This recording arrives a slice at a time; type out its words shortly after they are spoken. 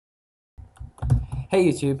Hey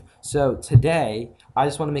YouTube, so today I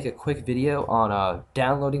just want to make a quick video on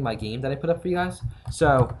downloading my game that I put up for you guys.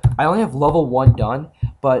 So I only have level 1 done,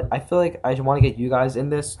 but I feel like I want to get you guys in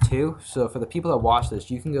this too. So for the people that watch this,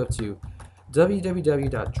 you can go to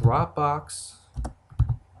www.dropbox,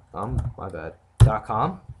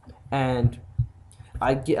 .com, and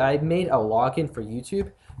I made a login for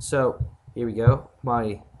YouTube. So here we go.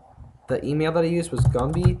 The email that I used was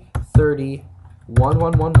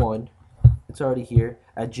Gumby301111. It's already here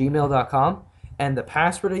at gmail.com, and the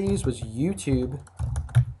password I used was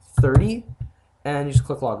YouTube30, and you just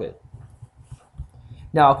click login.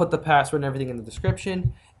 Now I'll put the password and everything in the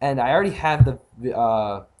description, and I already have the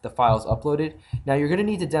files uploaded. Now you're gonna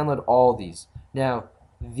need to download all these. Now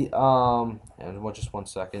just 1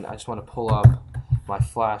 second. I just want to pull up my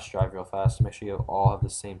flash drive real fast to make sure you all have the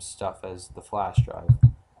same stuff as the flash drive.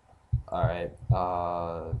 All right.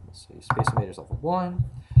 Let's see. Space Invaders level 1.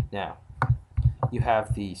 Now you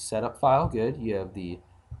have the setup file, good. You have the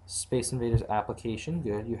Space Invaders application,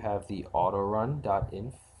 good. You have the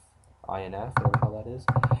autorun.inf, whatever the hell that is.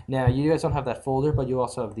 Now, you guys don't have that folder, but you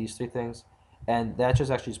also have these three things, and that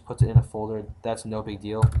just actually just puts it in a folder. That's no big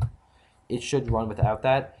deal. It should run without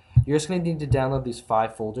that. You're just going to need to download these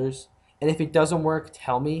 5 folders, and if it doesn't work,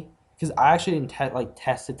 tell me, because I actually didn't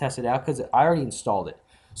test it out, because I already installed it.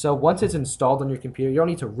 So once it's installed on your computer, you don't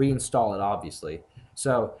need to reinstall it, obviously.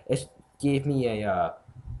 So it gave me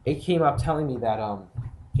it came up telling me that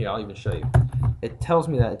here, I'll even show you. It tells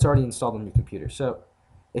me that it's already installed on your computer, so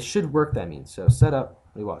it should work. That means so setup.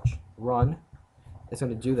 Let me watch. Run. It's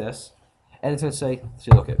going to do this, and it's going to say,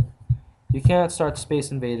 see, look it. You cannot start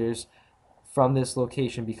Space Invaders from this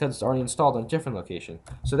location because it's already installed on a different location.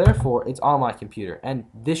 So therefore, it's on my computer, and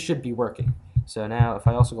this should be working. So now, if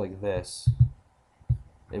I also go like this,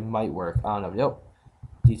 it might work. I don't know. Yep.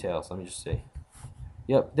 Details. Let me just see.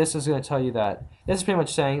 Yep, this is going to tell you that this is pretty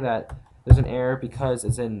much saying that there's an error because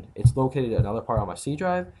it's located in another part on my C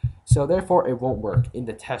drive, so therefore it won't work in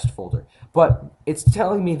the test folder. But it's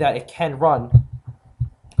telling me that it can run,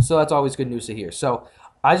 so that's always good news to hear. So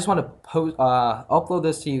I just want to upload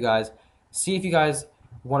this to you guys, see if you guys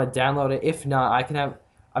want to download it. If not, I'm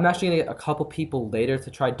actually going to get a couple people later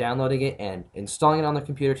to try downloading it and installing it on their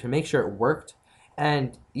computer to make sure it worked.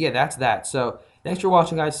 And yeah, that's that. So thanks for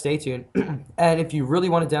watching, guys. Stay tuned. And if you really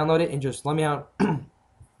want to download it and just let me out,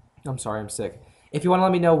 I'm sorry, I'm sick. If you want to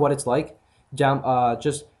let me know what it's like,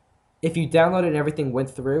 just if you download it and everything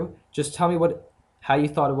went through, just tell me how you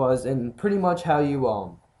thought it was and pretty much how you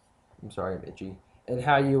I'm sorry, I'm itchy, and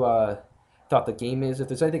how you thought the game is. If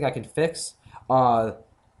there's anything I can fix,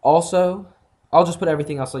 also I'll just put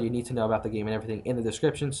everything else that you need to know about the game and everything in the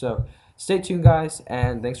description. So stay tuned, guys,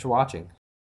 and thanks for watching.